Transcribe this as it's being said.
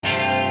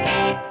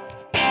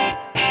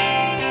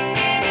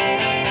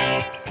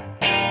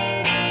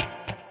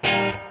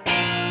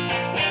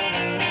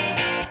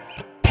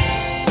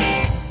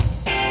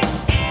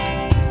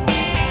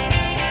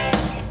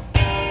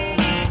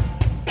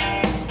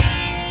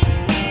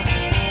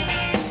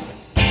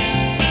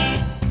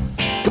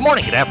Good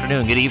morning, good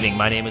afternoon, good evening.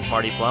 My name is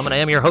Marty Plum, and I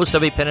am your host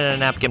of a Pen and a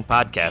Napkin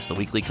podcast, the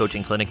weekly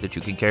coaching clinic that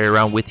you can carry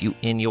around with you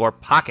in your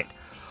pocket.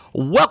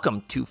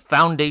 Welcome to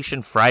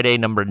Foundation Friday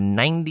number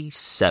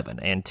 97,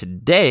 and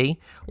today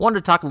I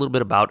wanted to talk a little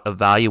bit about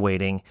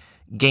evaluating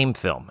game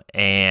film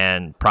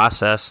and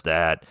process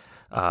that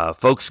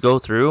folks go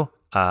through,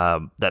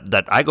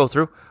 that I go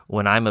through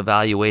when I'm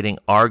evaluating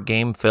our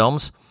game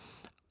films.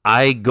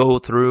 I go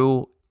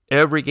through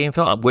every game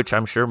film, which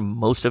I'm sure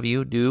most of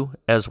you do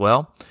as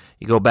well.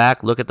 You go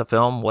back, look at the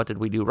film, what did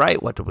we do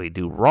right, what did we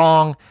do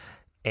wrong,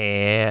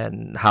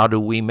 and how do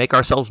we make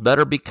ourselves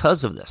better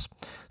because of this?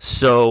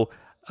 So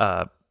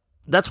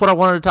that's what I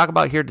wanted to talk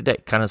about here today,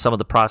 kind of some of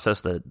the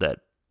process that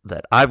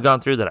I've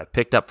gone through, that I've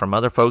picked up from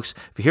other folks.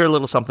 If you hear a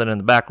little something in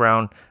the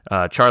background,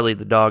 Charlie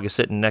the dog is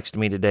sitting next to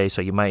me today,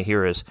 so you might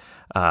hear his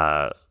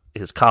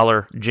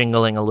collar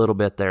jingling a little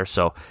bit there.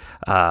 So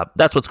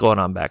that's what's going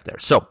on back there.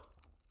 So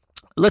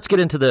let's get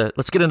into the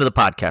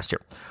podcast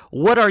here.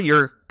 What are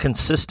your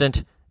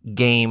consistent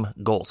game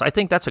goals? I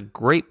think that's a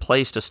great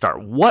place to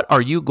start. What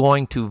are you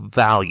going to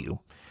value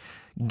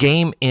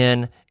game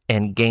in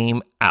and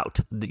game out?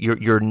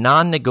 Your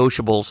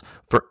non-negotiables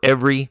for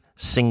every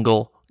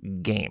single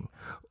game.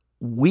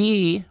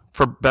 We,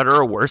 for better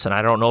or worse, and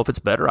I don't know if it's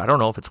better, I don't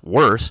know if it's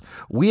worse,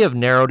 we have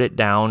narrowed it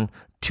down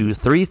to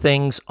 3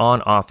 things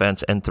on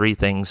offense and 3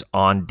 things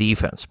on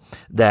defense.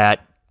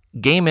 That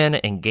game in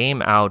and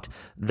game out,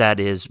 that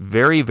is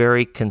very,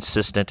 very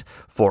consistent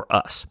for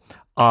us.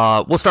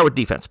 We'll start with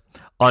defense.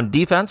 On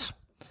defense,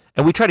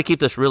 and we try to keep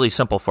this really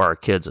simple for our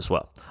kids as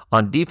well.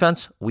 On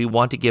defense, we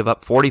want to give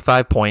up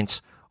 45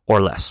 points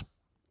or less.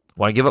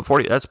 Want to give up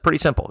 40? That's pretty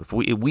simple. If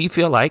we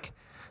feel like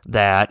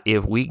that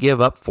if we give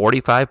up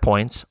 45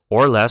 points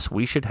or less,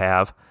 we should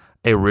have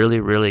a really,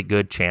 really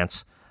good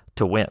chance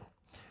to win.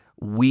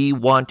 We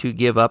want to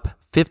give up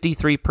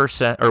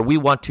 53%, or we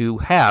want to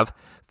have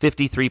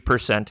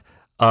 53%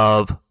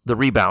 of the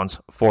rebounds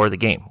for the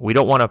game. We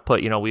don't want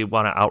to we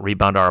want to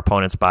out-rebound our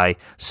opponents by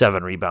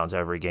 7 rebounds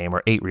every game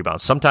or 8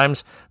 rebounds.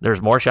 Sometimes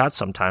there's more shots,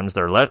 sometimes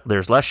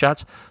there's less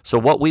shots. So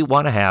what we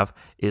want to have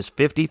is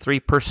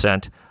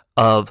 53%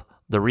 of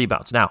the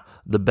rebounds. Now,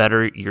 the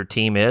better your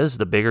team is,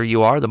 the bigger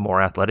you are, the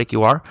more athletic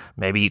you are.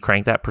 Maybe you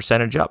crank that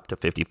percentage up to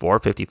 54,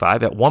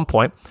 55. At one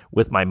point,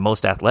 with my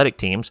most athletic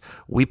teams,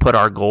 we put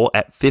our goal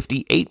at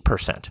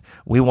 58%.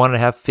 We want to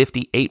have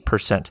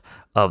 58%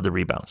 of the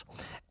rebounds.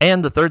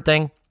 And the third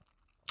thing,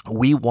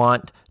 we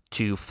want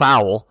to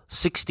foul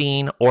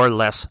 16 or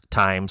less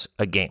times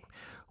a game.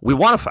 We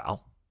want to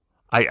foul.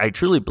 I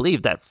truly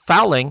believe that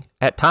fouling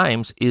at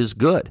times is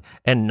good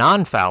and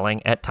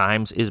non-fouling at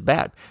times is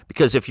bad.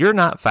 Because if you're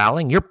not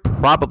fouling, you're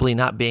probably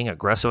not being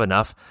aggressive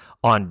enough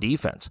on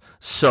defense.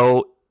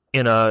 So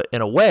in a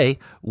way,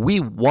 we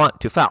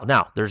want to foul.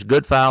 Now, there's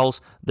good fouls,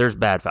 there's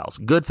bad fouls.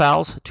 Good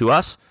fouls to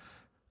us,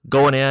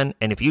 going in,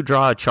 and if you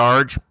draw a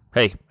charge,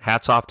 hey,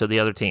 hats off to the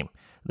other team.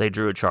 They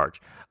drew a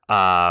charge.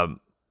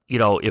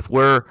 If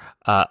we're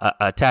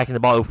attacking the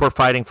ball, if we're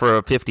fighting for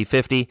a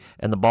 50-50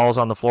 and the ball's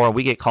on the floor and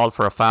we get called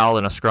for a foul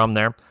and a scrum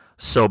there,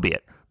 so be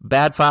it.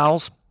 Bad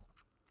fouls,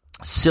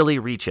 silly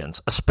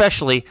reach-ins,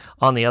 especially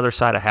on the other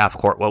side of half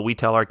court. What we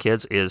tell our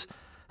kids is,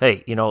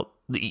 hey,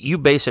 you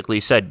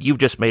basically said you've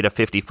just made a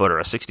 50-footer,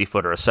 a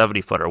 60-footer, a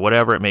 70-footer,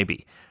 whatever it may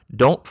be.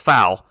 Don't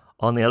foul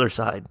on the other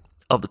side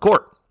of the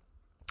court.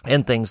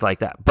 And things like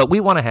that. But we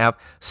want to have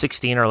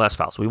 16 or less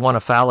fouls. We want to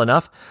foul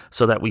enough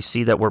so that we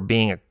see that we're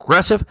being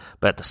aggressive,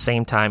 but at the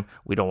same time,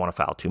 we don't want to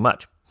foul too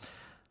much.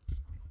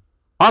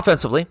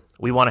 Offensively,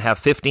 we want to have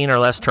 15 or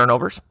less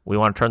turnovers. We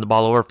want to turn the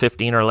ball over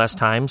 15 or less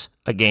times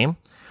a game.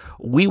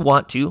 We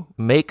want to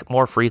make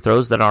more free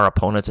throws than our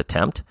opponents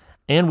attempt,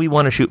 and we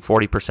want to shoot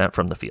 40%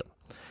 from the field.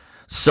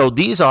 So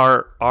these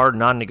are our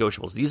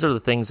non-negotiables. These are the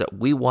things that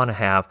we want to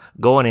have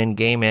going in,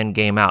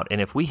 game out. And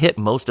if we hit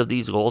most of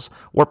these goals,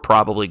 we're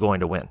probably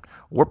going to win.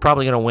 We're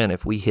probably going to win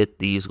if we hit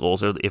these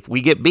goals. Or if we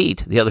get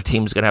beat, the other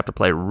team's going to have to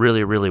play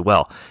really, really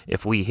well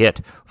if we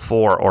hit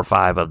 4 or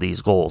 5 of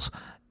these goals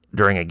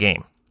during a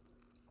game.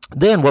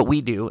 Then what we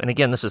do, and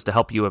again, this is to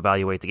help you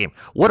evaluate the game.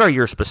 What are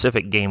your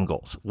specific game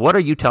goals? What are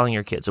you telling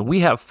your kids? And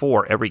we have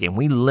 4 every game.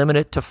 We limit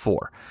it to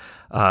 4.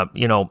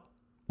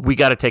 We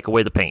got to take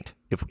away the paint.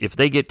 If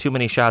they get too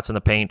many shots in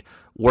the paint,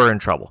 we're in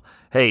trouble.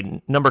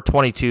 Hey, number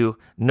 22,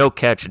 no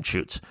catch and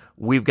shoots.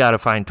 We've got to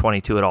find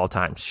 22 at all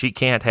times. She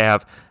can't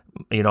have,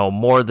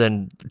 more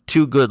than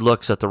 2 good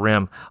looks at the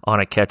rim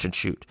on a catch and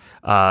shoot.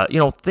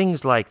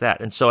 Things like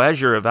that. And so as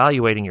you're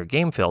evaluating your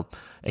game film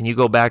and you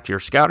go back to your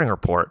scouting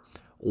report,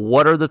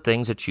 what are the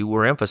things that you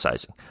were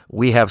emphasizing?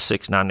 We have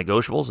 6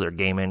 non-negotiables. They're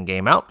game in,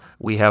 game out.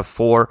 We have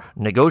 4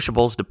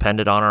 negotiables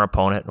dependent on our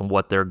opponent and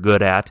what they're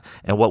good at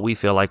and what we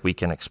feel like we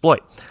can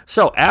exploit.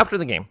 So after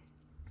the game,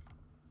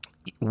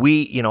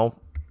 we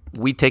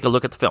take a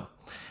look at the film.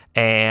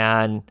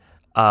 And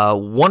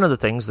one of the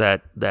things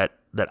that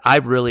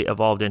I've really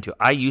evolved into,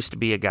 I used to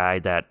be a guy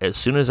that as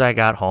soon as I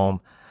got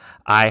home,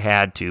 I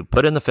had to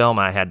put in the film,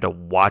 I had to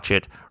watch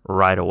it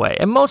right away.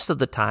 And most of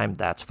the time,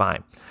 that's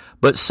fine.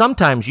 But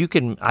sometimes you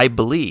can, I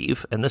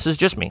believe, and this is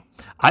just me,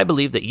 I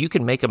believe that you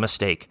can make a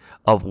mistake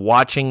of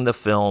watching the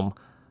film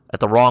at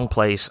the wrong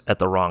place at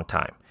the wrong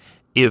time.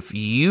 If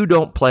you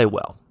don't play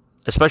well,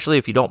 especially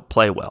if you don't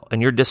play well,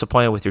 and you're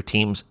disappointed with your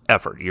team's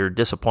effort, you're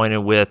disappointed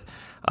with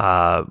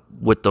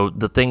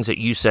the things that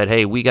you said,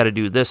 hey, we got to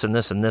do this and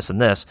this and this and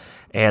this,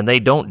 and they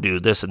don't do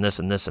this and this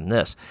and this and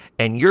this,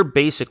 and you're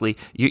basically,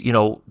 you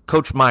know,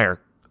 Coach Meyer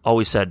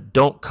always said,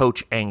 don't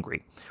coach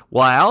angry.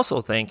 Well, I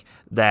also think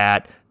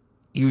that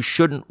you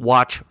shouldn't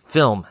watch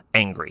film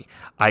angry.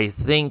 I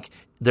think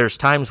there's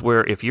times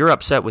where if you're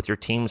upset with your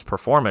team's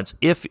performance,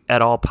 if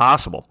at all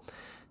possible,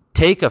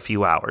 take a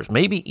few hours,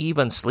 maybe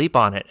even sleep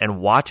on it and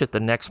watch it the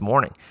next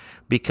morning.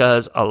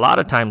 Because a lot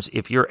of times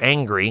if you're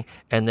angry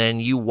and then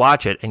you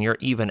watch it and you're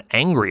even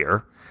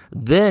angrier,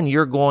 then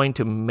you're going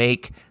to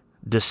make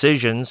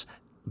decisions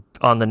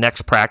on the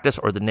next practice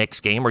or the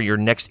next game or your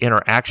next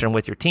interaction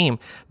with your team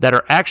that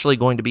are actually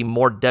going to be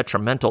more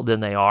detrimental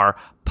than they are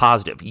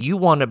positive. You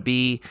want to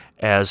be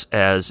as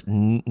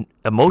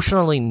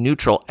emotionally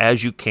neutral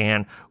as you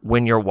can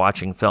when you're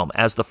watching film.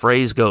 As the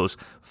phrase goes,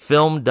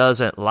 film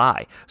doesn't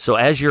lie. So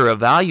as you're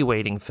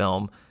evaluating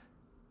film,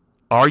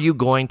 are you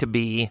going to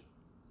be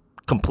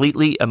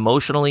completely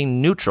emotionally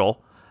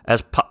neutral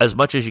as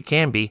much as you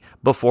can be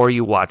before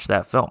you watch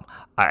that film?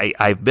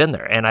 I've been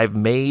there, and I've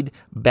made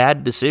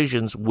bad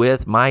decisions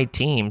with my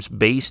teams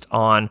based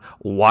on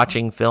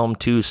watching film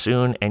too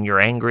soon, and you're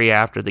angry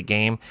after the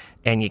game,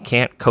 and you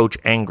can't coach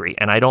angry.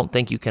 And I don't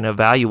think you can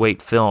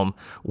evaluate film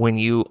when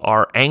you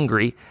are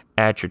angry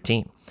at your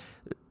team.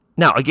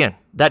 Now, again,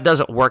 that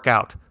doesn't work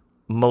out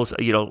all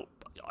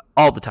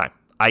the time.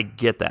 I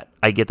get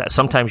that.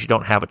 Sometimes you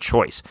don't have a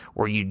choice,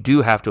 or you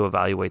do have to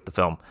evaluate the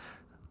film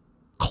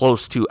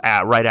close to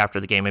right after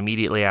the game,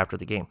 immediately after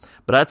the game.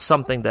 But that's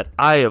something that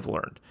I have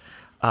learned.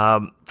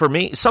 For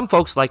me, some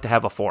folks like to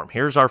have a form.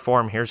 Here's our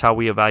form. Here's how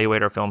we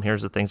evaluate our film.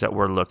 Here's the things that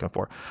we're looking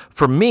for.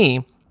 For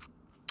me,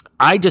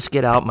 I just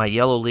get out my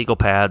yellow legal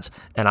pads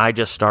and I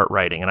just start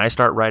writing. And I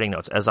start writing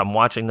notes. As I'm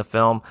watching the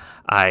film,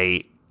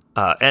 and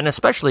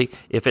especially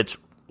if it's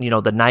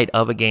the night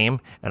of a game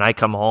and I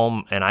come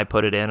home and I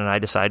put it in and I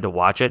decide to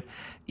watch it,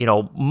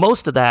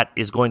 most of that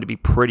is going to be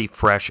pretty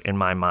fresh in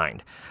my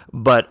mind.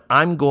 But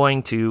I'm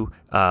going to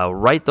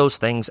write those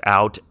things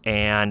out,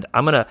 and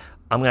I'm gonna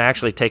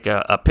actually take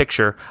a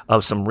picture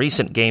of some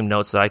recent game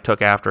notes that I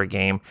took after a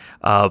game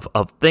of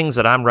things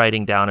that I'm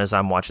writing down as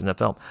I'm watching the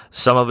film.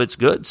 Some of it's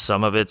good,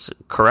 some of it's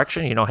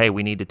correction. Hey,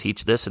 we need to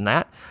teach this and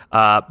that.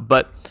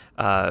 But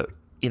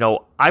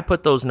I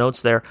put those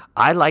notes there.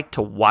 I like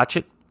to watch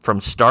it from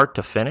start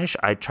to finish.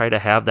 I try to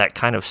have that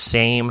kind of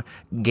same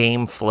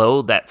game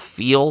flow, that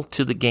feel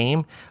to the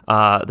game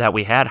that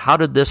we had. How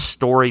did this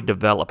story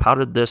develop? How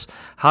did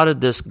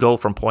this go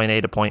from point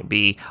A to point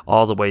B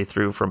all the way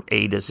through from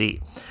A to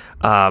Z?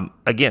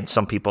 Again,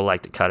 some people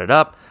like to cut it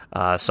up.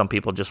 Some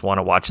people just want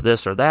to watch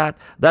this or that.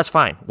 That's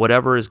fine.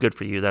 Whatever is good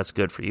for you, that's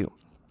good for you.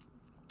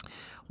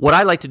 What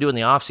I like to do in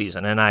the off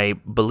season, and I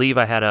believe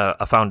I had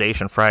a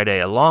Foundation Friday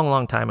a long,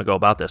 long time ago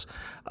about this.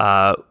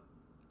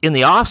 In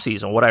the off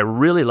season, what I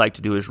really like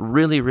to do is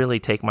really,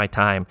 really take my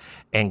time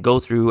and go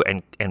through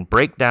and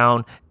break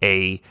down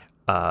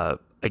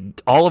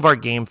all of our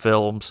game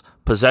films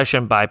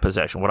possession by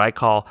possession, what I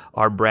call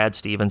our Brad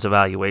Stevens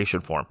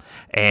evaluation form.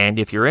 And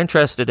if you're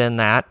interested in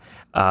that,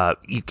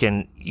 you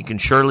can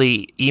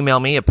surely email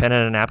me at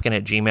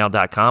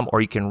penandanapkin@gmail.com, or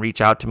you can reach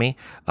out to me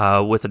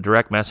with a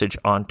direct message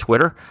on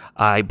Twitter.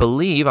 I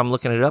believe, I'm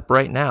looking it up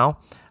right now,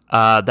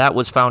 that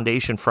was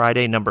Foundation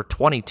Friday number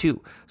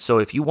 22. So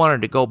if you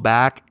wanted to go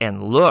back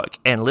and look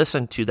and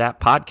listen to that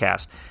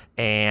podcast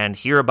and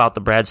hear about the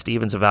Brad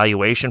Stevens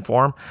evaluation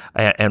form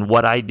and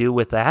what I do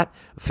with that,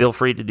 feel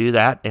free to do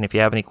that. And if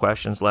you have any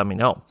questions, let me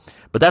know.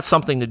 But that's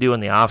something to do in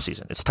the off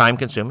season. It's time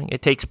consuming.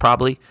 It takes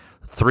probably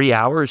 3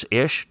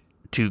 hours-ish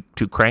to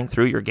crank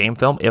through your game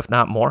film, if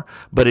not more.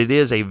 But it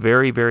is a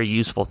very, very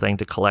useful thing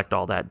to collect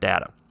all that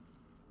data.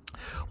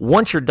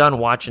 Once you're done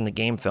watching the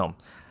game film,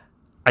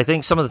 I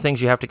think some of the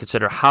things you have to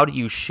consider: how do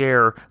you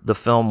share the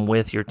film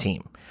with your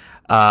team?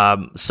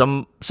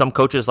 Some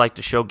coaches like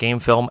to show game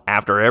film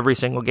after every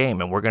single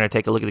game, and we're going to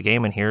take a look at the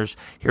game, and here's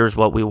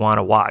what we want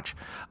to watch.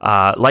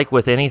 Like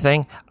with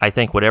anything, I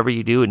think whatever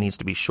you do, it needs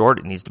to be short,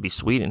 it needs to be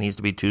sweet, it needs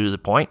to be to the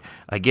point.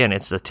 Again,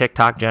 it's the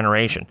TikTok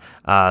generation.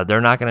 They're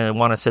not going to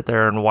want to sit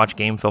there and watch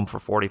game film for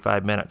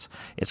 45 minutes.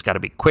 It's got to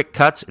be quick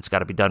cuts. It's got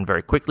to be done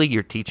very quickly.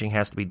 Your teaching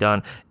has to be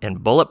done in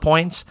bullet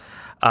points.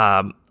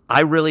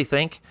 I really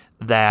think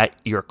that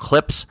your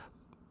clips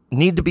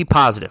need to be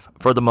positive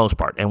for the most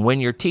part. And when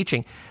you're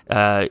teaching,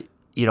 if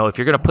you're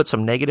going to put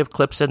some negative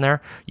clips in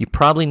there, you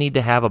probably need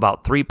to have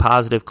about 3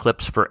 positive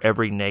clips for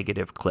every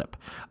negative clip.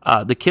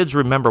 The kids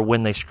remember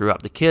when they screw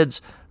up. The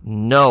kids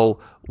know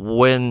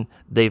when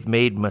they've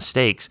made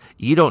mistakes.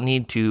 You don't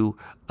need to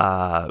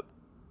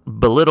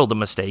belittle the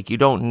mistake. You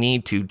don't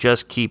need to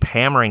just keep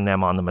hammering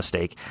them on the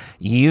mistake.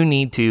 You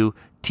need to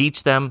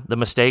teach them the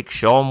mistake,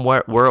 show them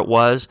where it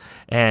was.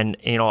 And,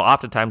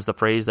 oftentimes the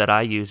phrase that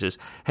I use is,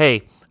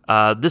 hey,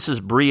 This is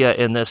Bria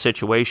in this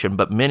situation,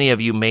 but many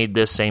of you made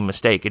this same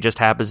mistake. It just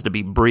happens to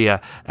be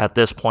Bria at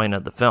this point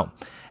of the film.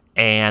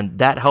 And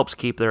that helps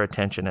keep their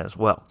attention as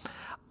well.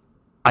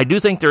 I do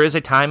think there is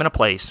a time and a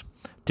place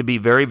to be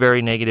very,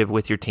 very negative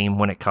with your team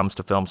when it comes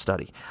to film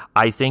study.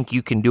 I think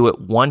you can do it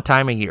one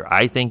time a year.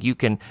 I think you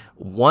can,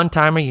 one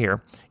time a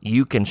year,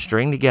 you can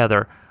string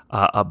together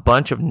a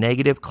bunch of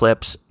negative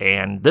clips,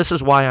 and this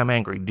is why I'm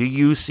angry. Do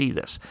you see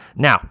this?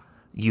 Now,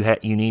 you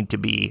need to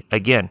be,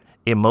 again,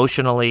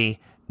 emotionally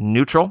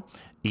neutral.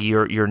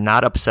 You're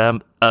not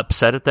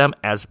upset at them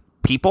as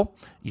people.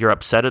 You're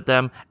upset at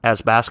them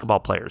as basketball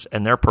players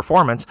and their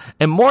performance,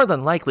 and more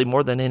than likely,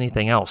 more than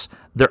anything else,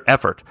 their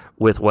effort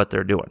with what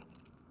they're doing.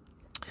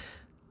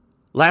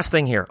 Last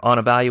thing here on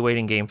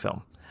evaluating game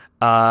film.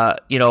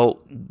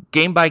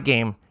 Game by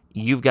game,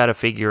 you've got to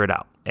figure it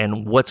out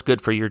and what's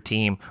good for your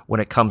team when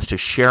it comes to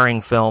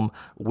sharing film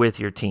with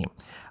your team.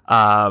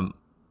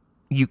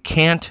 You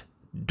can't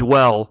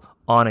dwell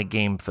on a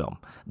game film.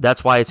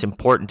 That's why it's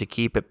important to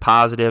keep it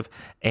positive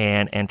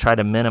and try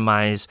to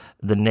minimize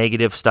the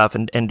negative stuff,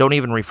 and don't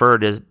even refer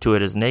to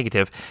it as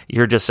negative.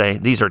 You're just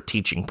saying these are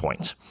teaching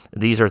points.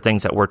 These are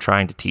things that we're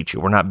trying to teach you.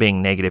 We're not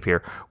being negative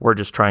here. We're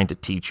just trying to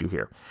teach you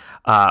here.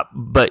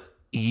 But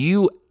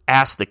you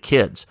ask the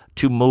kids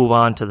to move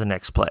on to the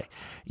next play.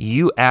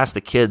 You ask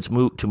the kids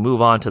to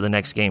move on to the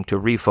next game, to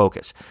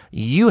refocus.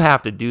 You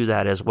have to do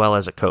that as well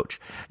as a coach.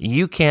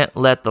 You can't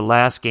let the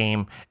last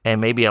game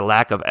and maybe a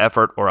lack of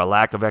effort or a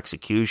lack of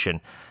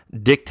execution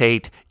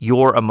dictate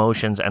your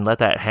emotions and let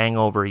that hang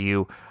over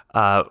you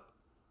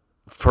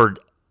for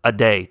a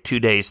day, 2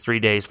 days, 3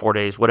 days, 4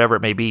 days, whatever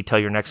it may be, till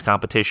your next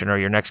competition or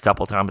your next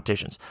couple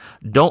competitions.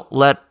 Don't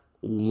let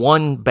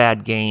one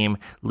bad game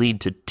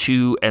lead to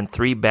 2 and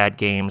 3 bad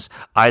games,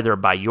 either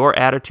by your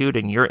attitude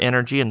and your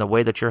energy and the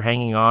way that you're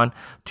hanging on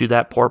to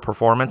that poor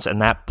performance and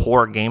that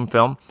poor game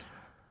film,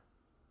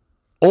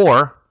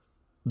 or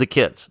the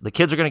kids. The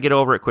kids are going to get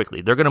over it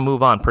quickly. They're going to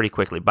move on pretty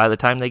quickly. By the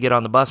time they get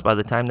on the bus, by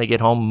the time they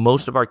get home,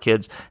 most of our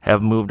kids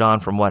have moved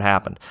on from what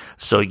happened.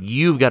 So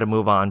you've got to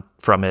move on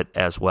from it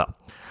as well.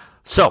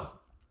 So,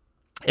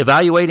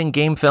 evaluating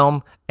game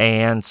film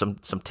and some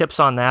tips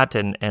on that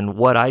and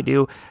what I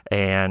do,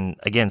 and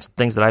again,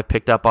 things that I've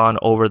picked up on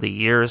over the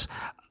years.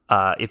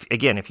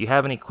 If you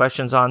have any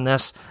questions on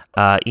this,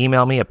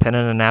 email me at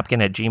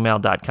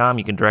penandanapkin@gmail.com.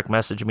 You can direct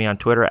message me on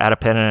Twitter at a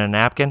pen and a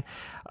napkin.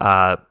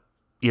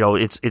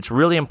 It's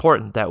really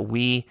important that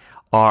we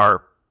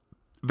are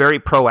very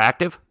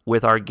proactive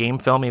with our game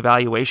film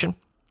evaluation,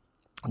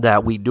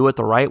 that we do it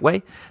the right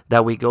way,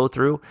 that we go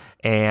through,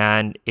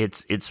 and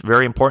it's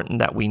very important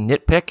that we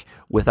nitpick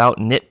without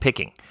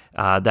nitpicking,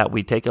 that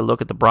we take a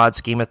look at the broad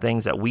scheme of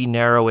things, that we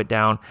narrow it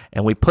down,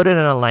 and we put it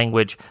in a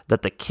language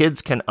that the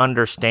kids can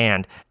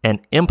understand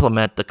and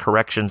implement the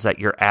corrections that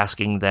you're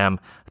asking them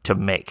to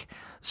make.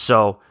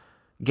 So,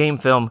 game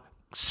film,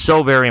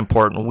 so very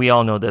important. We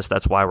all know this.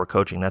 That's why we're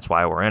coaching. That's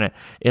why we're in it.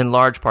 In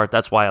large part,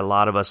 that's why a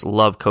lot of us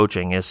love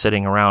coaching, is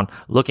sitting around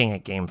looking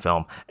at game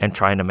film and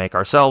trying to make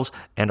ourselves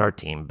and our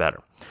team better.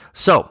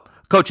 So,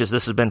 coaches,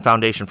 this has been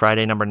Foundation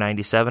Friday number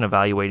 97,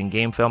 evaluating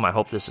game film. I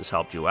hope this has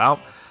helped you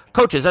out.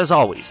 Coaches, as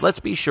always, let's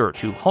be sure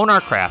to hone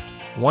our craft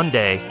one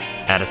day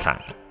at a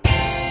time.